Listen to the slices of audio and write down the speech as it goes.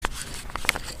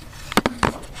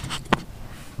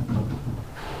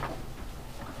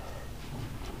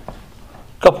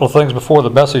couple of things before the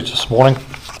message this morning.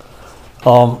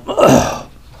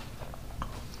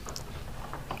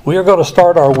 We are going to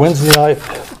start our Wednesday night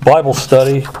Bible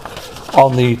study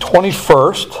on the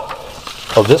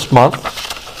 21st of this month.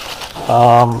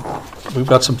 We've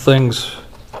got some things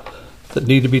that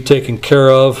need to be taken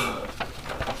care of.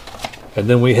 And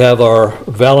then we have our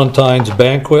Valentine's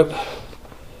banquet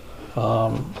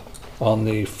on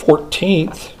the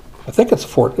 14th. I think it's the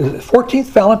 14th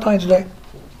Valentine's Day?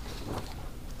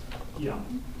 Yeah.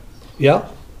 Yeah?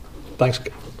 Thanks.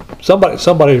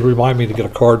 Somebody remind me to get a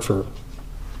card for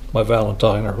my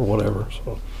Valentine or whatever.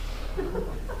 So.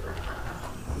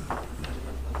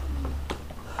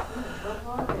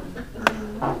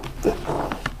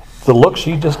 The look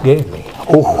she just gave me.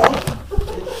 Oh.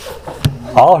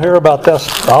 I'll hear about this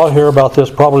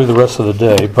probably the rest of the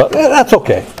day, but that's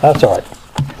okay. That's all right.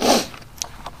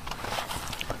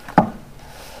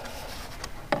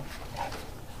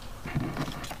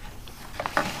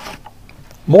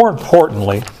 More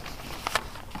importantly,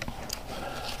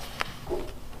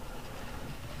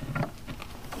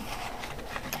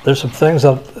 there's some things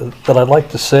that I'd like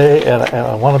to say, and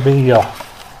I want to be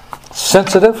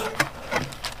sensitive.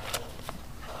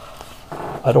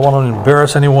 I don't want to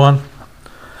embarrass anyone.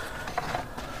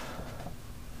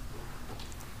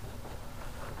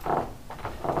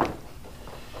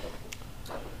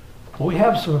 We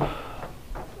have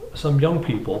some young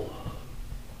people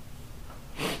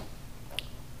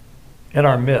in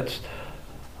our midst,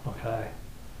 okay?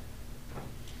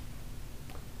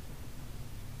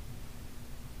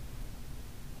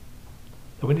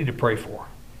 That we need to pray for.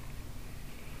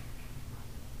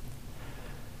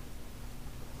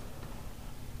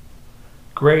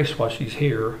 Grace, while she's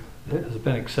here, has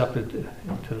been accepted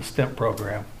into the STEM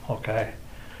program, okay?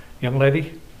 Young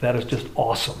lady, that is just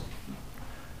awesome.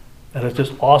 That is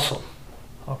just awesome,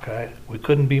 okay? We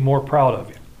couldn't be more proud of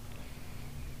you.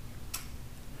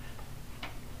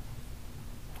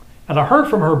 And I heard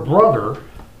from her brother,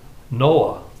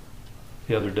 Noah,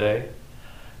 the other day,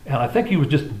 and I think he was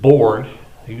just bored.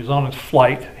 He was on his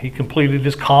flight. He completed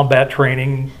his combat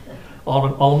training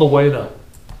on the way to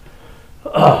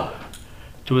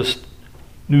his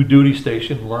new duty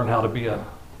station, learn how to be a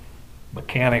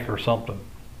mechanic or something.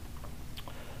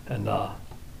 And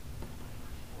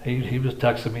he was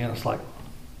texting me, and it's like,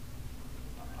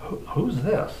 who's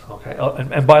this? Okay.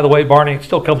 And by the way, Barney, it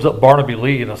still comes up Barnaby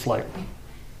Lee, and it's like,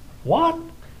 what?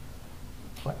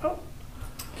 It's like, oh.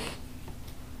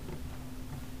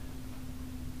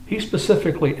 He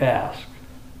specifically asked.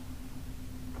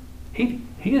 He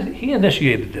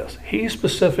initiated this. He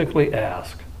specifically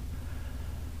asked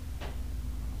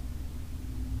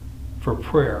for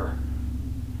prayer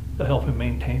to help him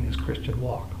maintain his Christian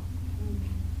walk.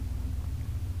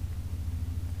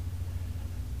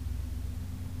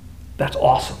 That's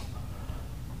awesome.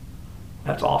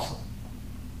 That's awesome.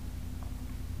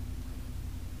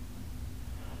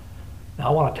 Now I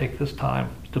want to take this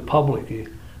time to publicly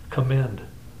commend,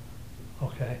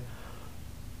 okay,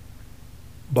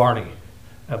 Barney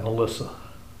and Melissa.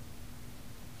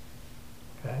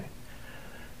 Okay?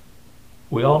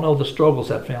 We all know the struggles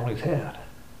that family's had.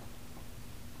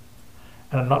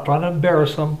 And I'm not trying to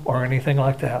embarrass them or anything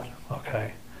like that,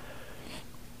 okay?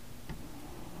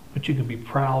 But you can be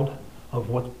proud of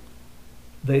what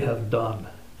they have done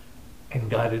and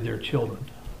guided their children.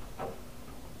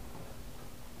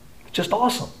 It's just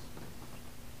awesome.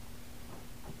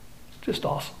 Just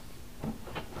awesome.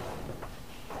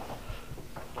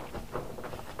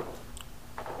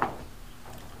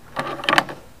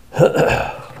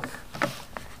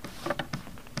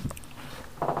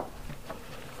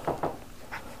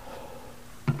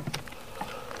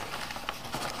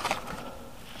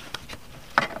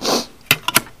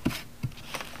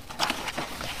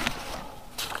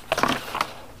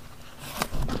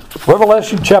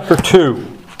 Revelation chapter 2.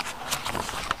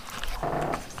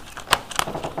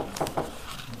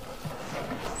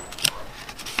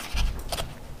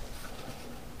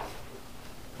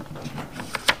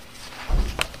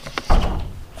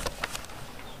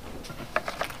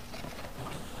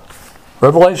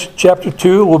 Revelation chapter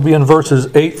 2 will be in verses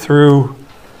 8 through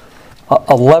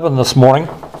 11 this morning.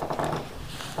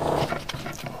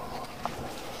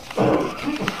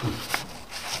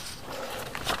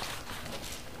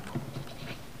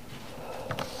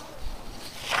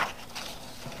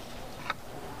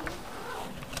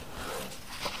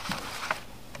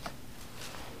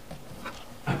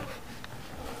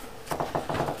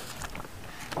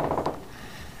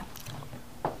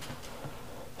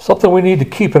 Something we need to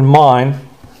keep in mind.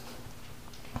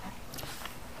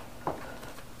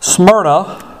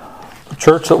 Smyrna, the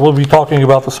church that we'll be talking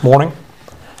about this morning,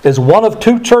 is one of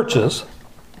two churches.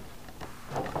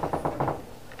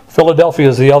 Philadelphia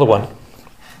is the other one.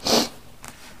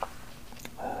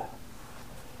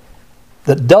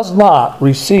 That does not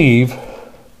receive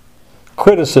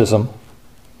criticism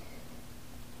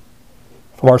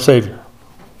from our Savior.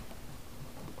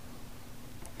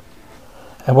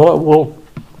 And we'll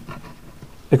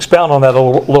expound on that a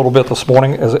little bit this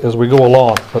morning as we go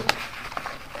along. But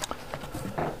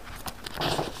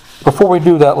before we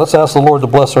do that, let's ask the Lord to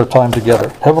bless our time together.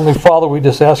 Heavenly Father, we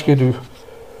just ask you to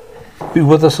be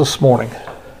with us this morning.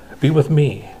 Be with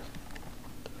me.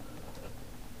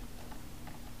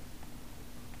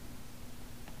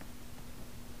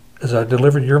 As I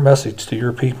deliver your message to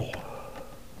your people.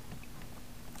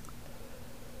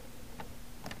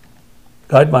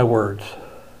 Guide my words.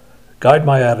 Guide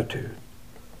my attitude.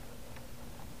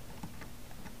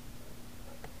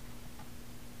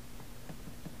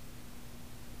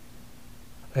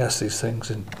 I ask these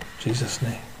things in Jesus'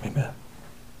 name. Amen.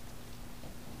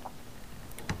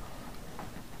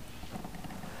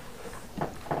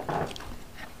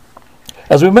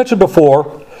 As we mentioned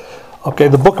before, okay,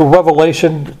 the book of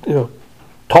Revelation,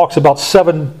 talks about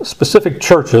 7 specific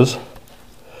churches.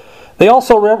 They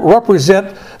also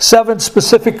represent 7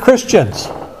 specific Christians.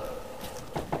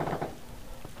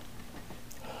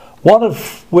 One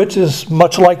of which is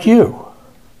much like you.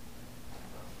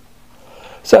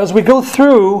 So as we go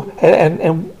through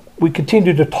and we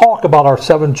continue to talk about our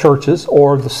 7 churches,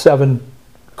 or the 7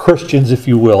 Christians, if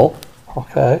you will,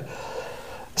 okay,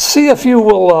 see if you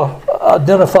will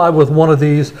identify with one of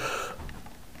these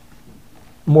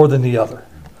more than the other.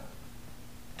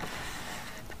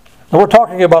 Now we're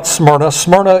talking about Smyrna.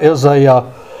 Smyrna is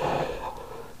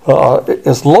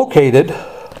is located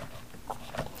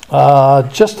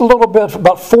just a little bit,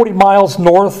 about 40 miles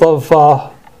north of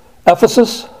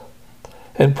Ephesus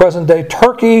in present-day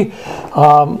Turkey.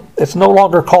 It's no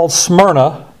longer called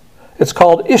Smyrna. It's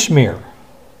called Izmir.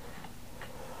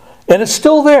 And it's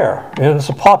still there. And it's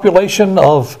a population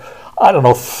of,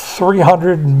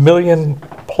 300 million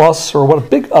plus, or what,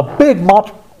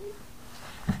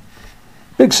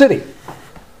 big city.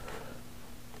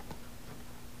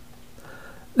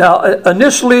 Now,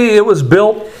 initially it was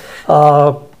built,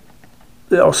 Smyrna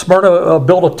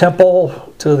built a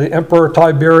temple to the Emperor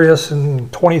Tiberius in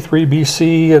 23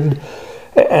 BC,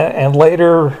 and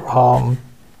later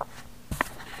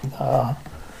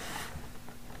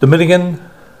Domitian,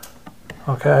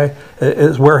 okay,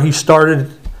 is where he started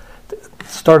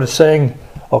saying,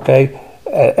 okay,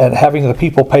 and having the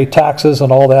people pay taxes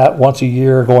and all that once a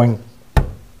year, going,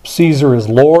 Caesar is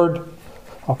Lord.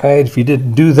 Okay, if you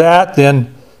didn't do that,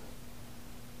 then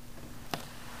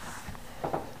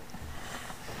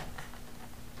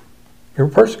you're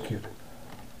persecuted.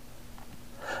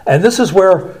 And this is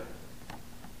where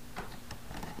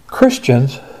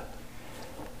Christians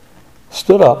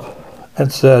stood up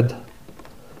and said,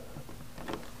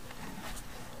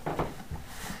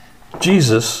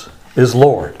 Jesus is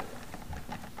Lord.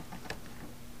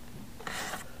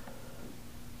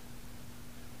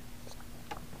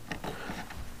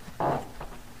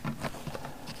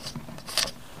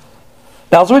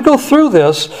 Now, as we go through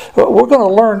this, we're going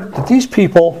to learn that these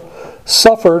people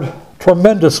suffered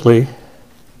tremendously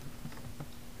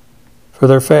for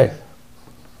their faith.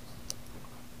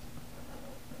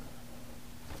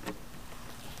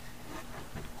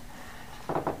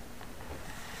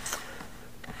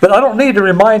 But I don't need to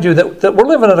remind you that we're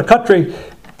living in a country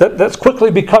that's quickly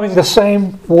becoming the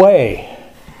same way.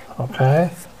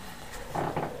 Okay?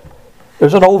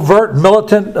 There's an overt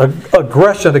militant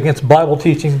aggression against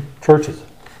Bible-teaching churches.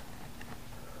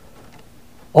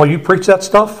 Oh, you preach that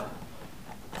stuff?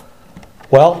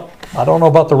 Well, I don't know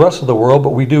about the rest of the world, but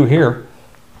we do here.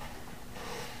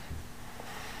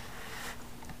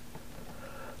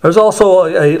 There's also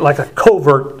a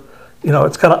covert,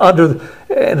 it's kind of under,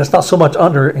 and it's not so much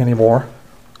under anymore,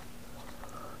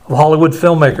 of Hollywood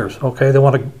filmmakers. Okay, they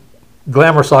want to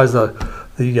glamorize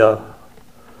the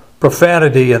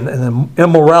profanity and the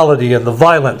immorality and the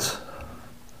violence.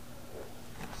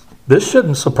 This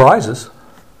shouldn't surprise us.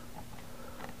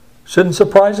 Shouldn't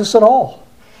surprise us at all.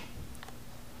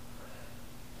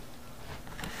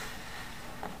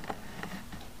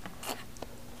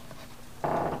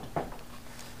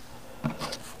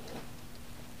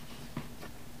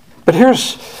 But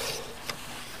here's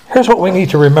what we need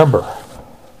to remember.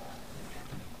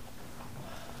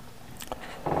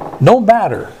 No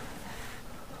matter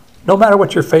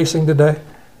what you're facing today,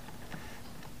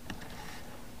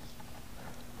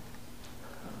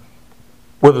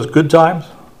 whether it's good times,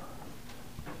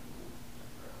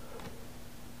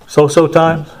 so-so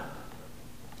times,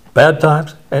 Bad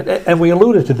times. And we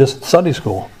alluded to this in Sunday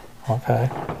school. Okay.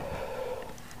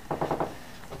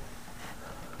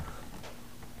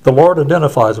 The Lord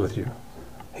identifies with you.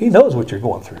 He knows what you're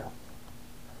going through.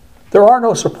 There are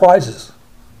no surprises.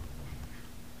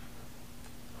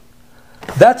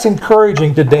 That's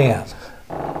encouraging to Dan.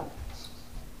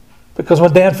 Because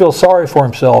when Dan feels sorry for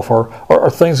himself or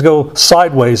things go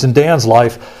sideways in Dan's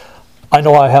life, I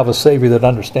know I have a Savior that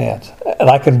understands. And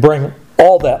I can bring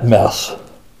all that mess,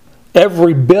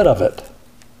 every bit of it,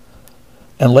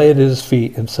 and lay it at His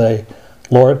feet and say,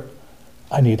 Lord,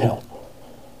 I need help.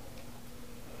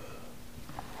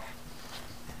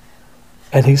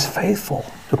 And He's faithful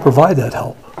to provide that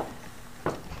help.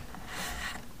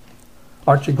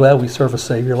 Aren't you glad we serve a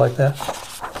Savior like that?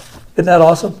 Isn't that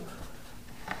awesome?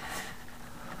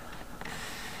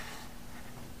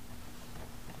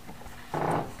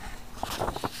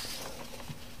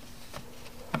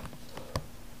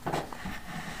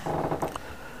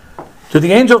 To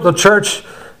the angel of the church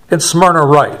in Smyrna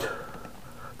write,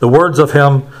 the words of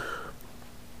Him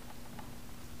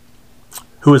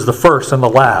who is the first and the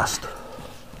last,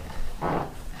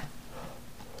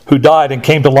 who died and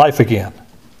came to life again.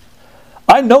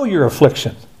 I know your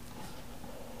affliction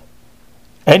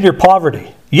and your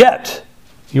poverty, yet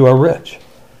you are rich.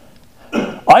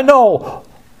 I know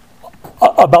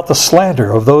about the slander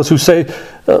of those who say,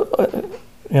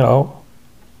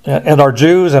 and are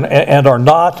Jews and are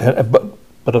not,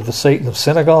 but of the Satan of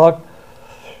synagogue,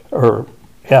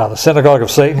 the synagogue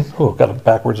of Satan. Oh, got it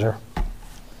backwards there.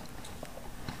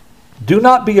 Do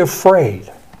not be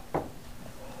afraid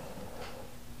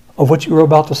of what you are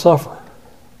about to suffer.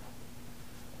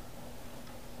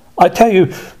 I tell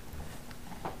you,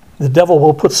 the devil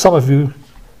will put some of you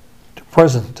to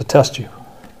prison to test you.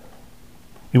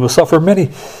 You will suffer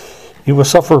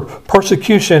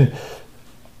persecution.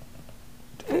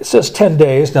 It says 10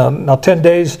 days. Now 10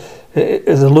 days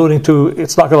is alluding to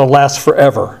it's not going to last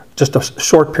forever. Just a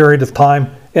short period of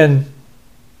time in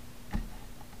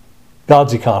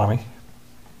God's economy.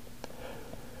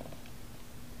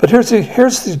 But here's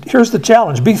the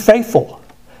challenge. Be faithful,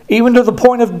 even to the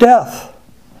point of death,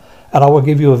 and I will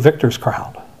give you a victor's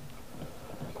crown.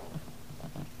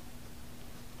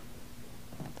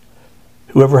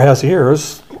 Whoever has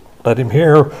ears, let him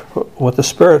hear what the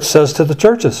Spirit says to the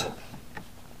churches.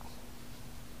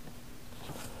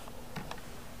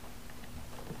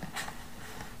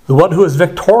 The one who is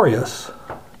victorious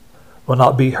will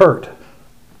not be hurt.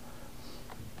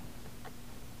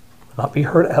 Will not be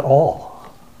hurt at all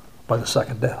by the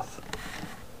second death.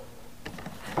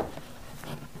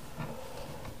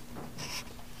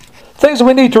 Things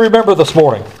we need to remember this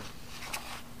morning.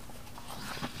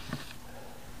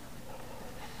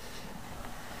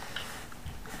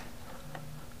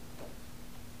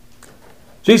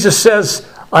 Jesus says,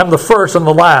 I'm the first and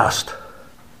the last.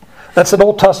 That's an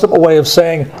Old Testament way of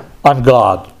saying, I'm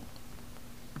God.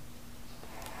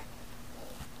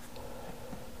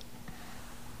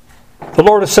 The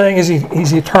Lord is saying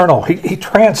He's eternal. He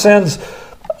transcends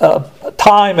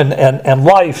time and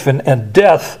life and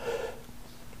death.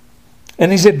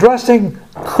 And He's addressing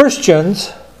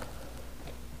Christians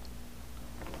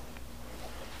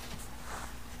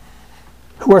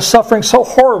who are suffering so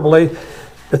horribly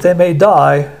that they may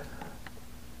die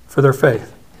for their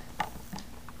faith.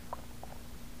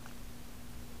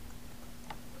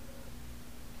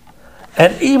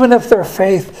 And even if their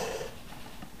faith,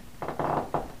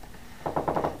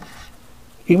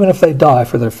 even if they die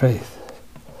for their faith,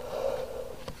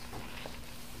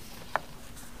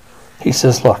 He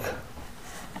says, look,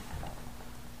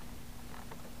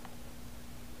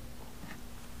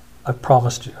 I've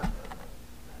promised you,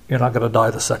 you're not going to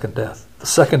die the second death. The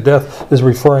second death is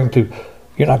referring to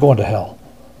you're not going to hell.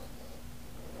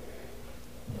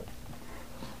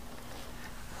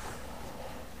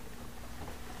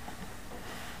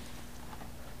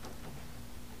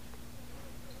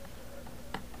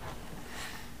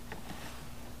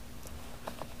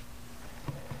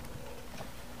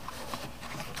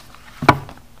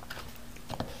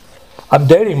 I'm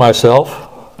dating myself.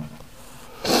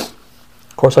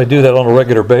 Of course, I do that on a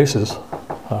regular basis.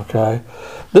 Okay.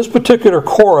 This particular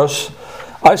chorus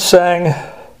I sang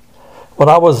when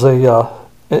I was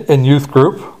in youth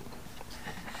group.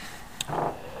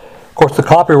 Of course, the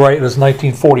copyright is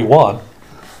 1941.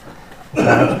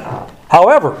 Okay.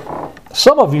 However,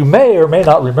 some of you may or may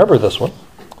not remember this one.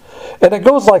 And it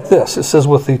goes like this. It says,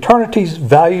 with eternity's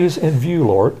values in view,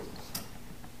 Lord.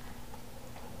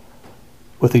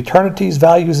 With eternity's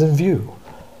values in view,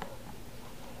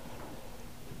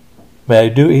 may I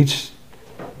do each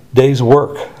day's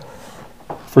work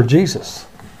for Jesus.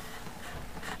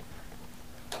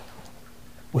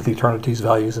 with eternity's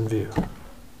values in view.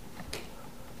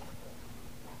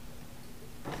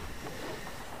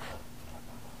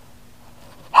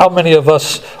 How many of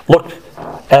us look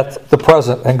at the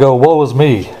present and go, woe is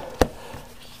me?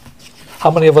 How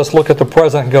many of us look at the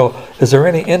present and go, is there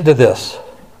any end to this?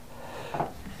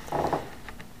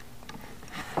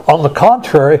 On the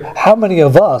contrary, how many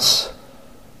of us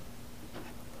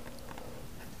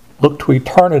look to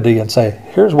eternity and say,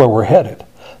 here's where we're headed.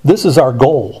 This is our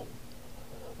goal.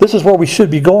 This is where we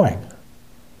should be going.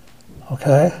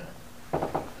 Okay?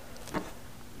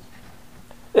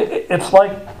 It's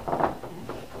like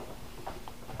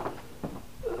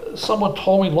someone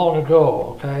told me long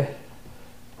ago, okay?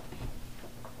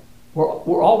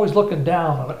 We're always looking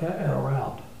down and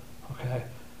around, okay?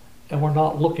 And we're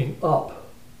not looking up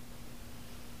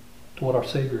to what our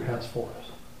Savior has for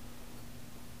us.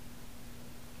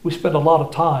 We spend a lot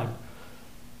of time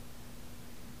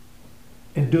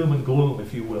in doom and gloom,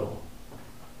 if you will.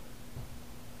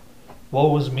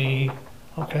 Woe is me.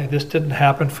 Okay, this didn't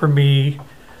happen for me.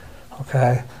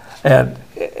 Okay, and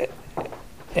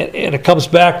it comes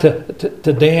back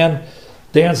to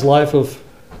Dan's life of,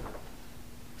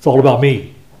 it's all about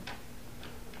me.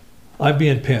 I'm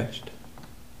being pinched.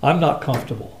 I'm not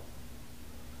comfortable.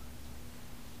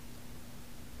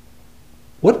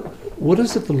 What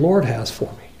is it the Lord has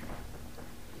for me?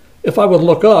 If I would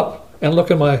look up and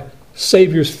look in my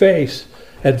Savior's face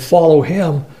and follow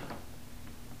Him,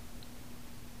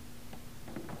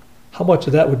 how much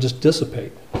of that would just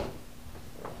dissipate?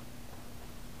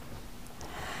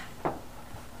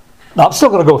 Now, I'm still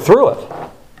going to go through it.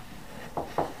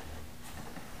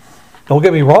 Don't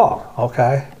get me wrong,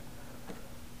 okay?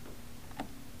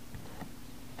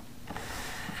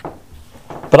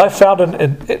 But I found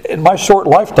in my short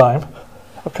lifetime,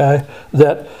 okay,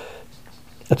 that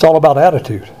it's all about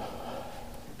attitude.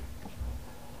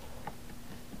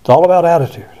 It's all about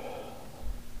attitude.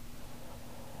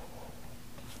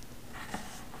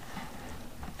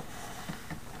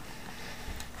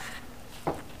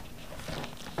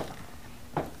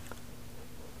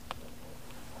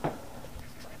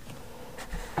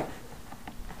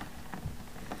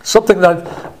 Something that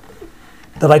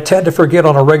I tend to forget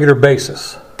on a regular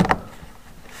basis.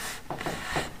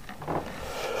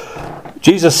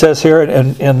 Jesus says here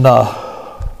in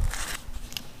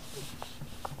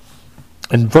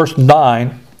verse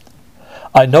 9,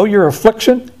 I know your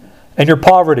affliction and your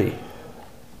poverty.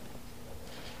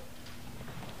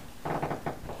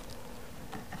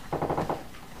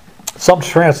 Some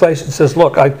translation says,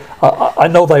 look, I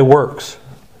know thy works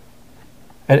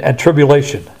and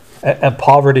tribulation and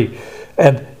poverty.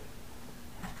 And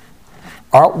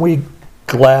aren't we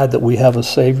glad that we have a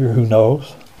Savior who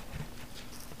knows?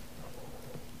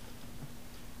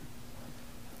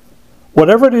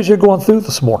 Whatever it is you're going through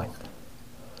this morning,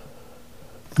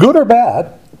 good or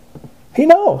bad, He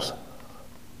knows.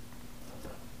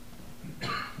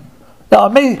 Now, I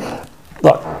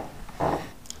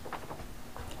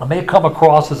may come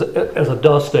across as a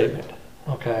duh statement,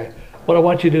 okay? What I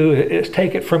want you to do is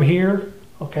take it from here,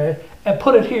 okay, and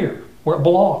put it here where it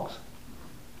belongs.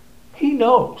 He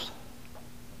knows.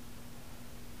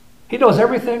 He knows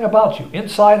everything about you,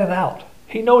 inside and out.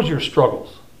 He knows your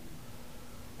struggles,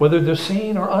 whether they're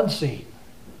seen or unseen.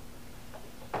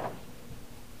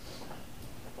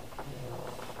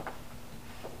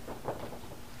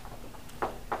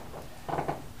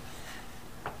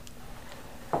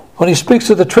 When he speaks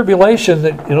of the tribulation,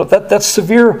 that's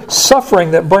severe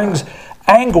suffering that brings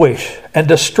anguish and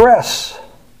distress.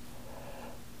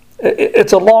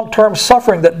 It's a long-term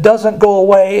suffering that doesn't go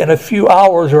away in a few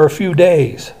hours or a few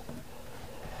days.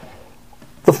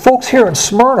 The folks here in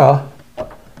Smyrna,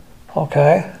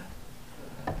 okay,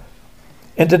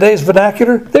 in today's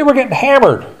vernacular, they were getting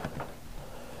hammered.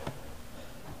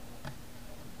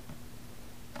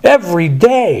 Every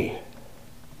day.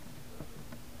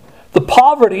 The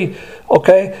poverty,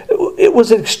 okay, it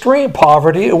was extreme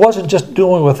poverty. It wasn't just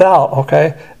doing without,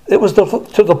 okay. It was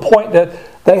to the point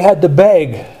that they had to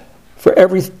beg for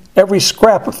every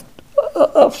scrap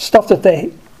of stuff that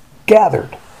they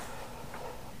gathered.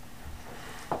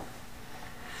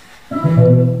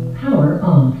 Power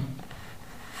off.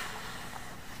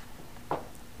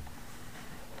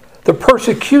 The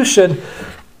persecution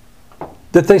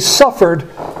that they suffered,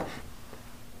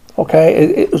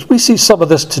 okay, we see some of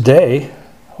this today,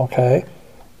 okay.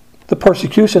 The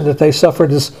persecution that they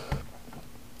suffered is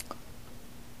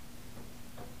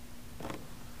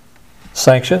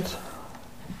sanctions,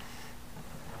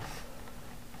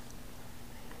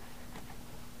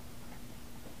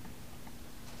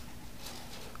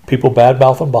 people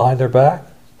badmouth them behind their back,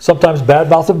 sometimes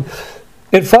badmouth them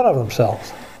in front of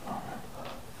themselves.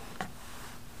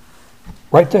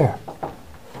 Right there.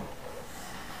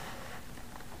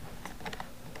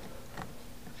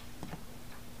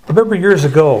 I remember years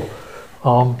ago,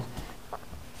 I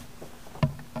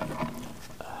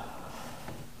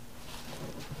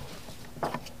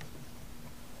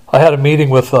had a meeting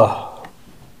with some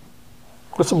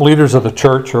leaders of the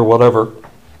church or whatever.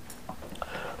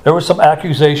 There were some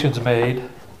accusations made,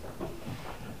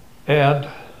 and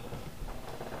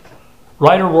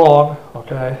right or wrong,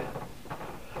 okay,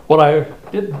 what I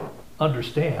didn't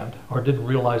understand or didn't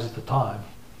realize at the time,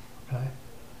 okay,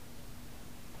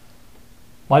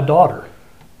 my daughter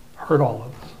heard all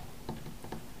of this.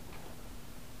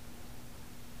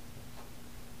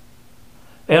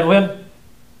 And when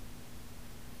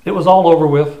it was all over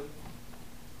with,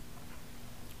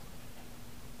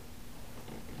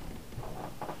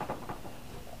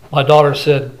 my daughter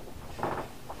said,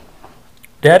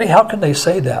 "Daddy, how can they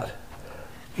say that?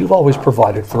 You've always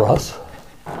provided for us."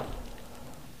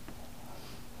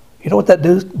 You know what that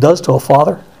does to a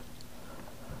father?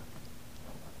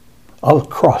 I was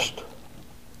crushed.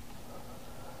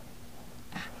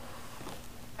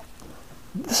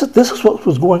 This is what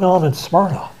was going on in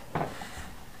Smyrna.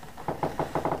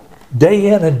 Day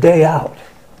in and day out.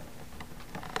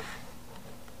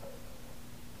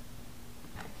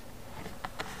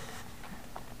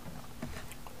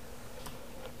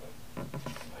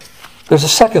 There's a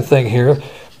second thing here.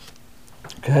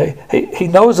 Okay, he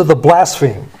knows of the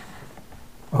blasphemy,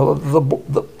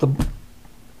 the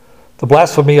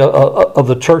blasphemy of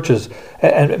the churches,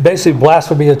 and basically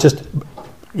blasphemy is just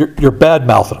you're bad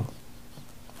mouthing them.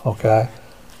 Okay.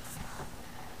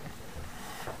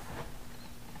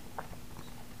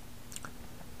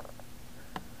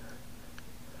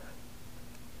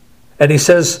 And he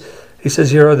says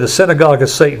here, the synagogue of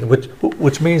Satan,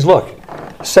 which means, look,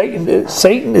 Satan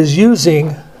is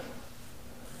using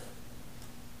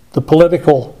the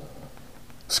political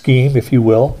scheme, if you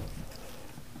will,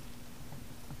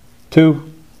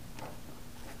 to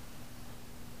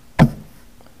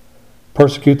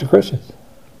persecute the Christians.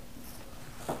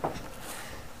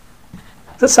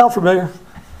 Does that sound familiar?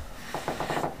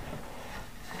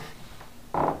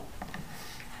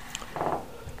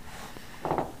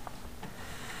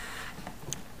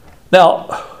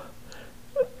 Now,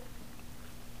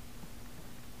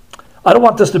 I don't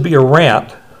want this to be a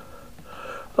rant,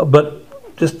 but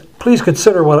just please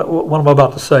consider what I'm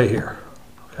about to say here.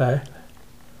 Okay?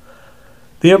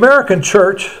 The American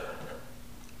church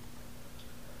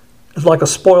is like a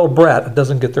spoiled brat that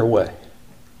doesn't get their way.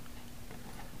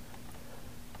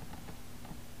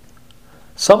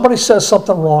 Somebody says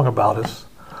something wrong about us,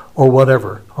 or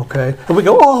whatever, okay? And we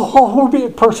go, oh, we're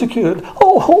being persecuted.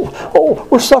 Oh,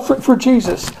 we're suffering for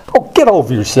Jesus. Oh, get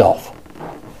over yourself.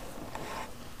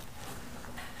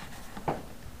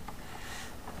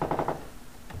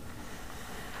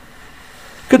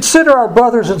 Consider our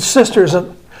brothers and sisters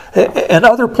and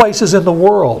other places in the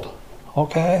world,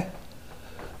 okay?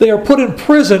 They are put in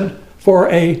prison for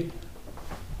a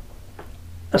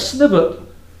snippet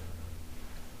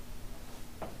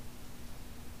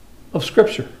of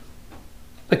Scripture.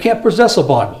 They can't possess a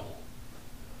Bible.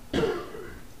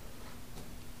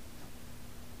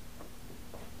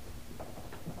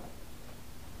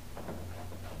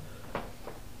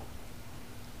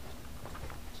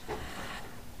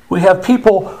 We have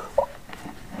people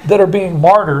that are being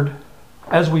martyred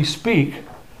as we speak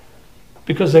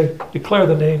because they declare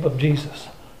the name of Jesus.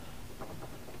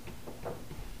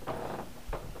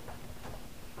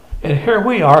 And here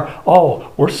we are,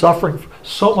 we're suffering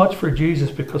so much for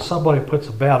Jesus because somebody puts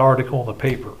a bad article in the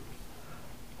paper.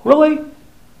 Really?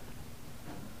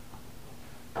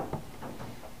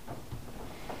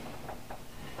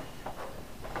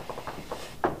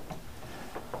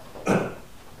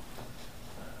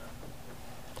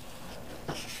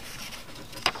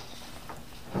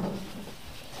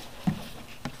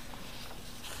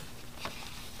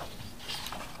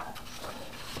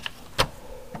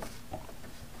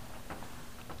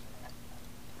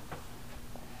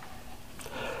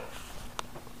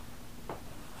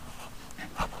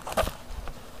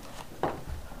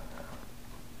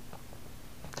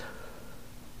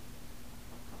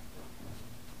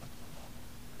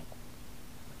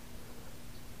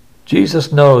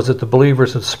 Jesus knows that the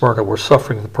believers in Smyrna were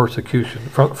suffering the persecution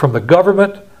from the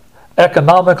government,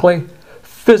 economically,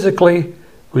 physically,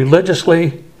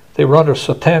 religiously. They were under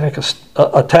satanic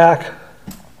attack.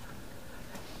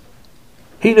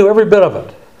 He knew every bit of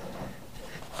it.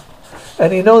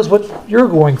 And he knows what you're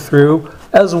going through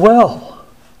as well.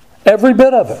 Every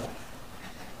bit of it.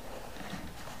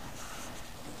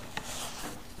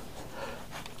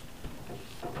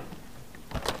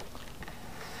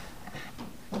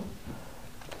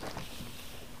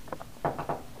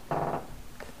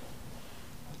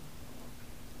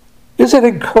 Is it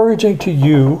encouraging to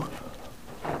you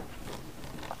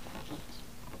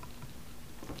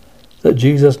that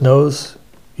Jesus knows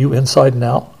you inside and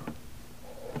out?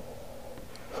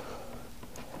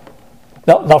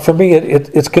 Now for me,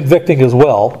 it's convicting as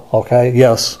well. Okay,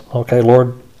 yes. Okay,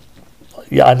 Lord,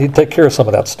 yeah, I need to take care of some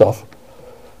of that stuff.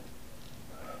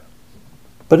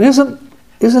 But isn't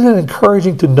it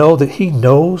encouraging to know that He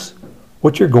knows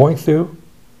what you're going through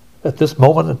at this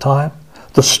moment in time?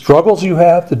 The struggles you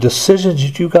have, the decisions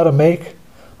that you got to make.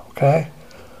 Okay,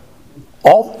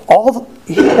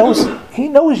 He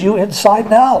knows you inside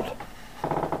and out.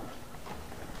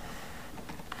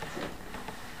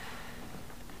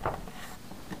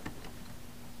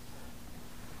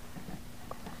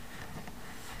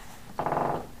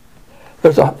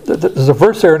 There's a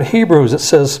verse there in Hebrews that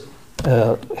says,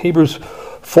 Hebrews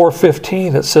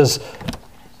 4:15, it says,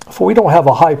 "For we don't have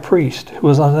a high priest who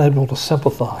is unable to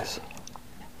sympathize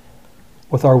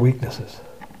with our weaknesses."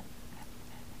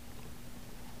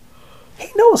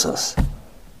 He knows us.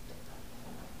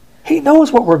 He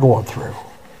knows what we're going through.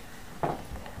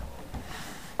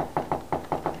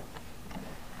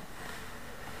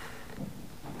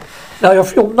 Now,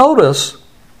 if you'll notice,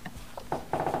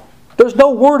 there's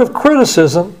no word of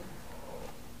criticism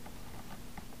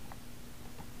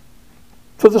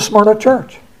for the Smyrna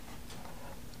church.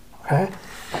 Okay?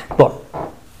 Look,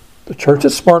 the church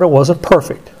at Smyrna wasn't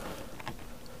perfect.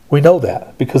 We know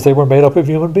that because they were made up of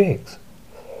human beings.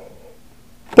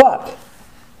 But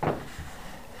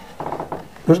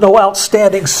there's no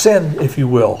outstanding sin, if you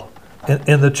will,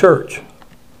 in the church.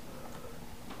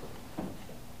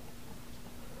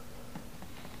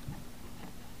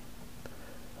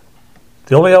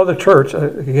 The only other church,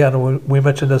 again, we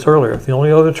mentioned this earlier, the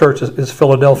only other church is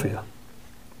Philadelphia.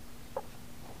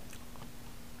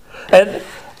 And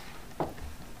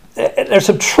there's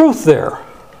some truth there.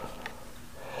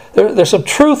 There's some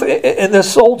truth in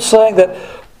this old saying that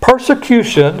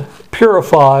persecution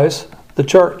purifies the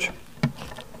church.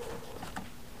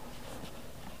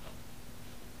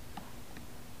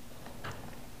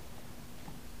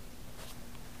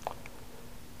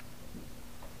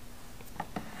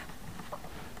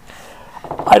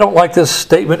 I don't like this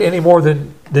statement any more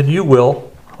than you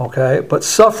will, okay? But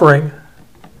suffering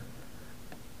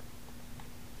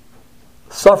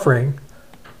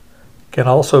can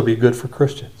also be good for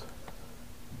Christians.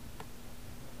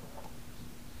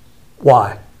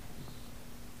 Why?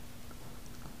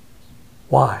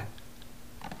 Why?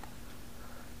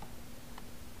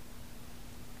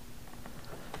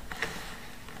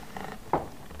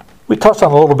 We touched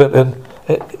on it a little bit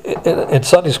in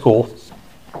Sunday school.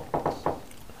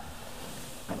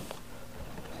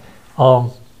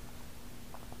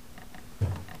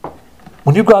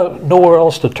 When you've got nowhere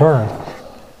else to turn,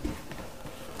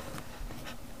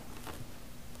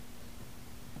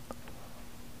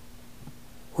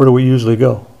 where do we usually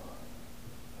go?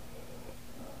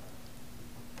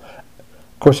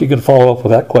 Of course, you can follow up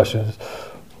with that question.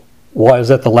 Why is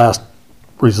that the last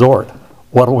resort?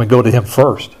 Why don't we go to Him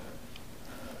first?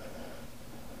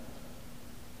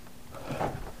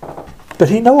 But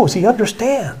He knows, He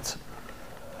understands.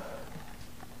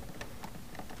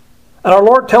 And our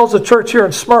Lord tells the church here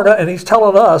in Smyrna, and He's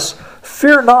telling us,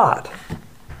 fear not.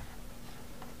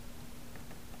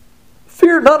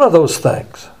 Fear none of those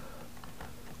things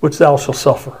which thou shalt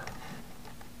suffer.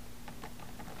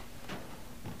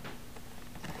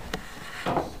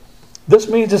 This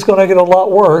means it's going to get a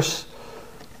lot worse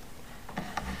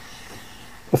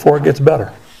before it gets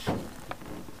better.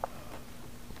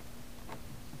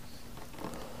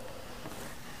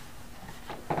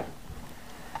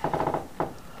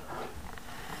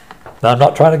 Now, I'm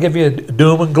not trying to give you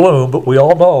doom and gloom, but we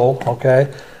all know,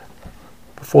 okay,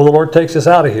 before the Lord takes us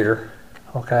out of here,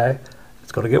 okay,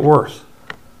 it's going to get worse.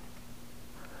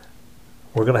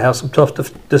 We're going to have some tough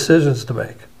decisions to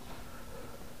make.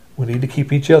 We need to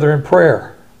keep each other in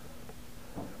prayer.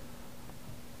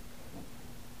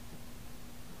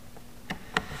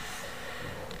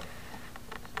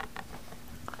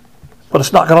 But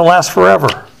it's not going to last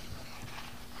forever.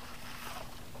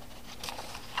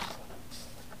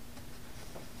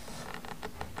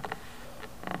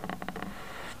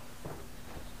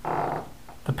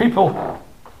 The people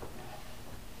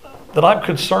that I'm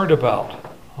concerned about,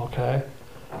 okay,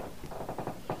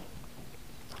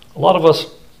 a lot of us,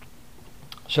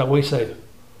 shall we say,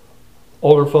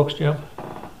 older folks, Jim?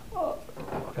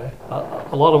 Okay.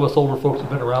 A lot of us older folks have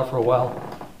been around for a while.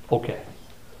 Okay.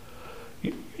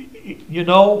 You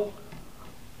know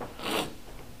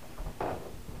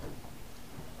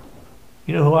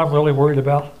who I'm really worried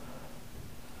about?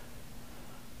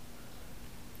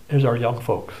 Is our young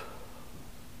folks.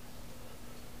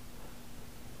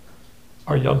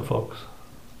 our young folks.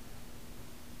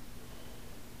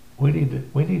 We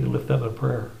need to lift them in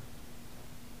prayer.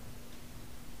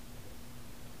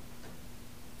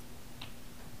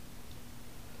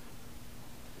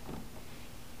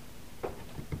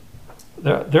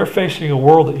 They're facing a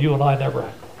world that you and I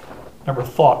never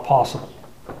thought possible.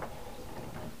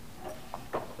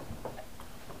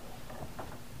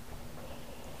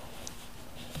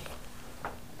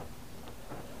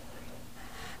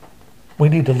 We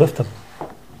need to lift them.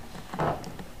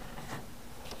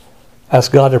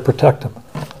 Ask God to protect them.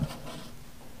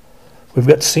 We've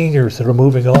got seniors that are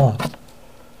moving on,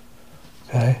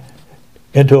 okay,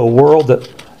 into a world that,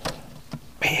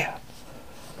 man,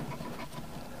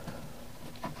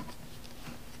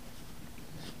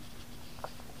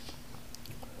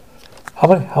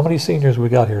 how many seniors we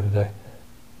got here today?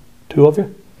 2 of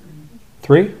you?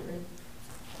 3?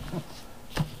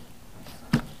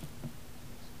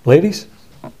 Ladies,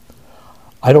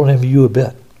 I don't envy you a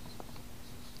bit.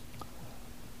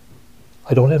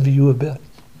 I don't envy you a bit.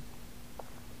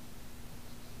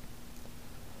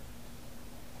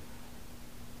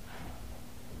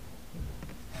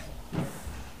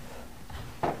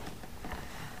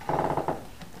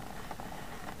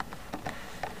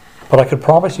 But I can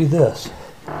promise you this.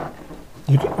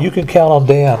 You can count on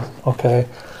Dan, okay,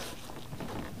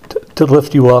 to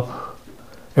lift you up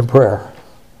in prayer.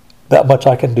 That much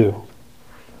I can do.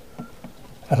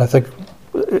 And I think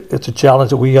it's a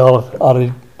challenge that we ought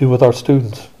to do with our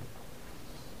students.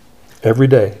 Every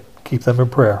day, keep them in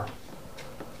prayer.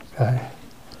 Okay?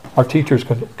 Our teachers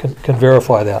can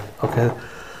verify that, okay?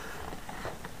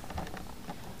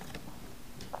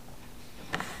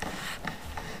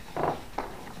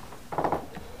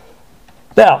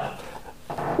 Now,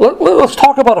 let's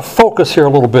talk about a focus here a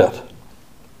little bit.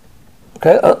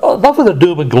 Okay? Enough of the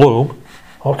doom and gloom.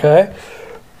 Okay?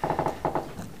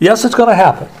 Yes, it's going to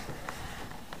happen.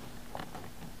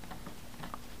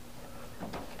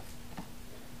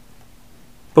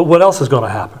 But what else is going to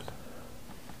happen?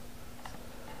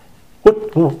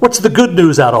 What's the good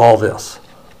news out of all this?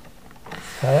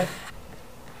 Okay?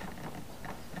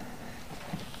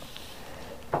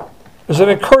 There's an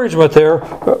encouragement there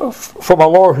from our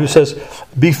Lord who says,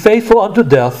 "Be faithful unto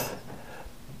death,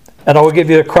 and I will give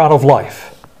you a crown of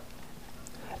life."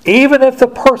 Even if the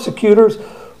persecutors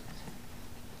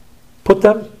put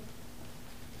them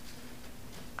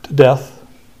to death,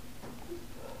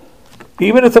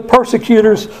 even if the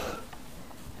persecutors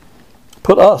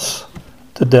put us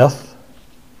to death,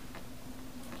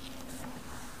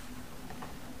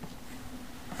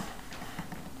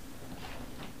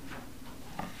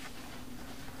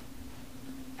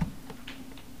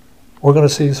 we're going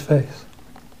to see his face.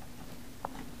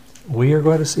 We are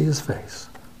going to see his face.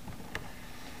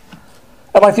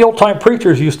 And like the old time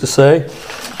preachers used to say,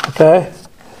 okay,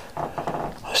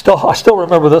 I still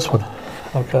remember this one,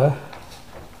 okay.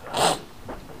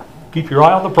 Keep your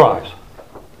eye on the prize.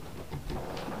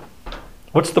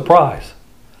 What's the prize?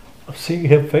 Of seeing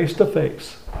him face to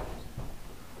face,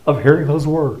 of hearing those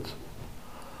words.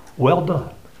 Well done,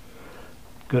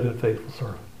 good and faithful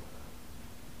servant.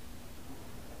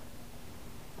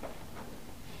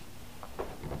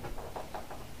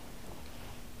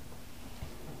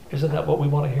 Isn't that what we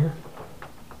want to hear?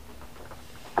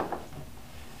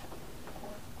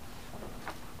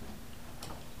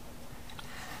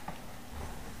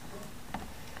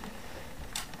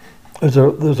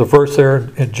 There's a verse there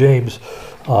in James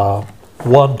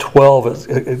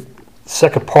 1:12.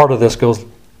 Second part of this goes,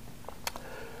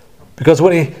 because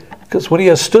when he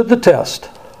has stood the test,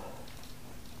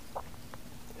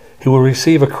 he will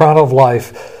receive a crown of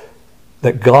life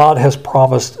that God has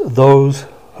promised those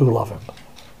who love him.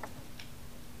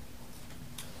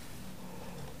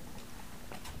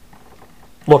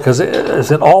 Look, as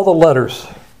in all the letters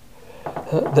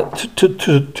to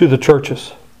the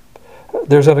churches,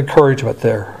 there's an encouragement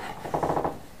there.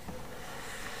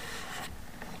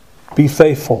 Be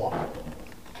faithful.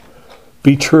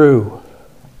 Be true.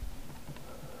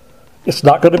 It's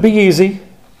not going to be easy.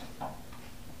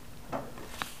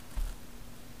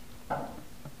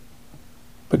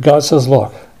 But God says,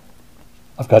 look,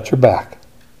 I've got your back.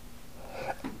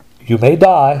 You may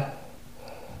die,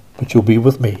 but you'll be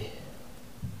with me.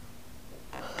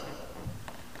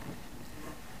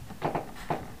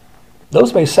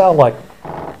 Those may sound like,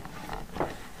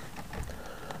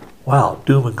 wow,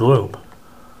 doom and gloom.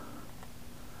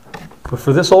 But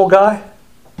for this old guy,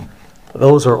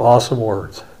 those are awesome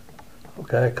words.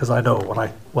 Okay? Because I know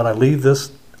when I leave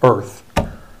this earth,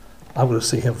 I'm going to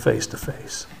see him face to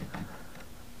face.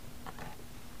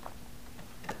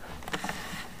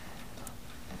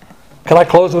 Can I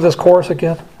close with this chorus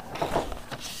again?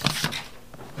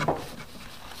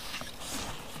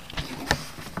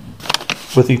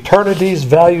 with eternity's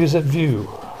values at view.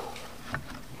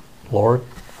 Lord,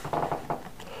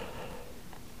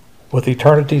 with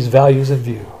eternity's values at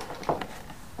view.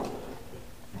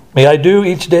 May I do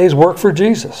each day's work for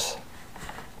Jesus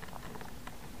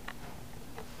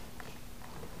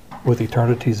with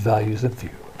eternity's values in view.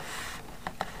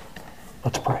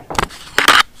 Let's pray.